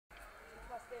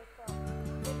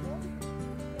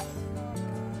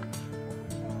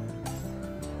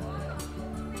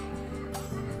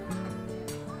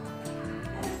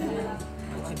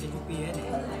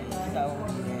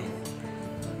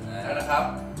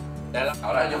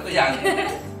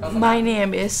My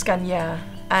name is Kanya.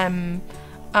 I'm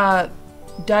a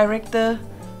director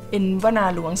in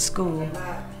Vanalung School.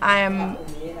 I am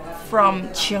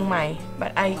from Chiang,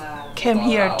 but I came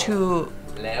here to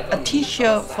a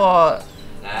teacher for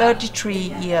 33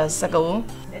 years ago.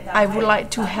 I would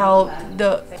like to help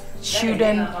the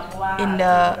children in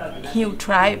the Hill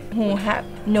tribe who have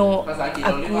no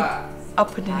a good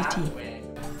opportunity.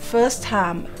 First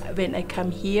time when I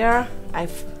come here,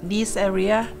 this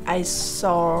area, I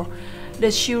saw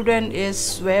the children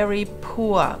is very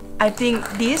poor. I think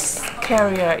this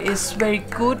career is very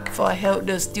good for help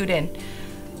the student,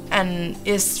 and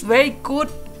it's very good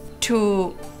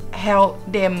to help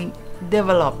them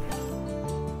develop.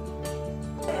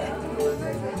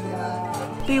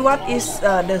 Piwat is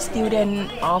the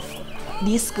student of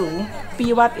this school.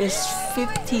 Piwat is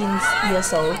 15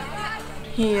 years old.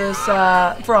 He is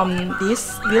from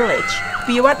this village.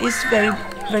 Piwat is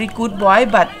very good boy,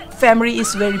 but family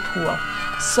is very poor.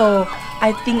 So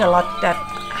I think a lot that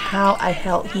how I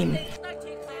help him.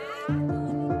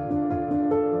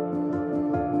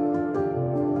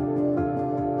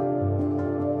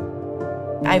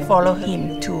 I follow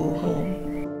him to home.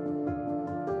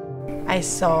 I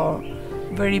saw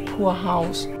very poor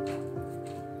house.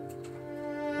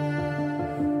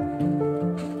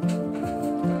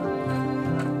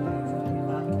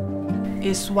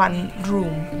 It's one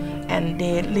room and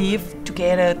they live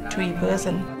together 3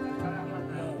 persons.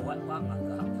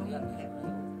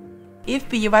 If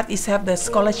Piwat is have the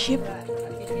scholarship,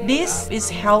 this is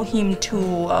help him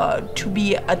to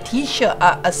be a teacher,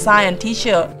 a science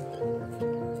teacher.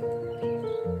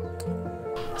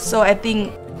 So I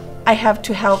think I have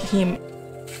to help him.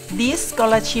 This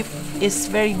scholarship is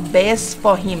very best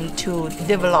for him to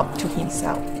develop to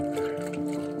himself.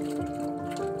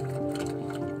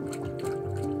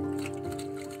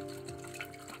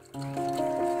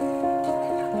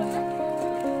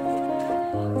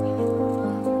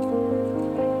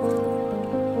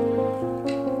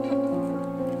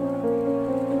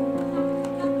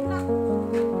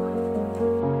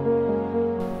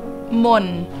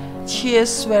 Mon, she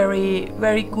is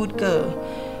very good girl.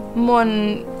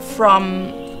 Mon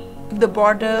from the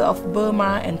border of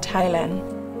Burma and Thailand.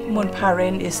 Mon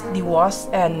parent is divorced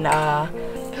and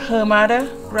her mother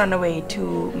ran away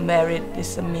to marry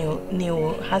this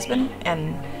new husband,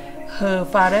 and her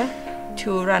father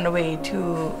to run away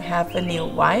to have a new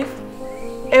wife.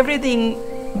 Everything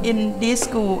in this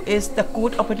school is the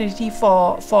good opportunity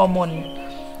for Mon.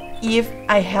 If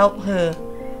I help her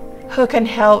can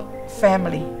help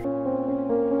family.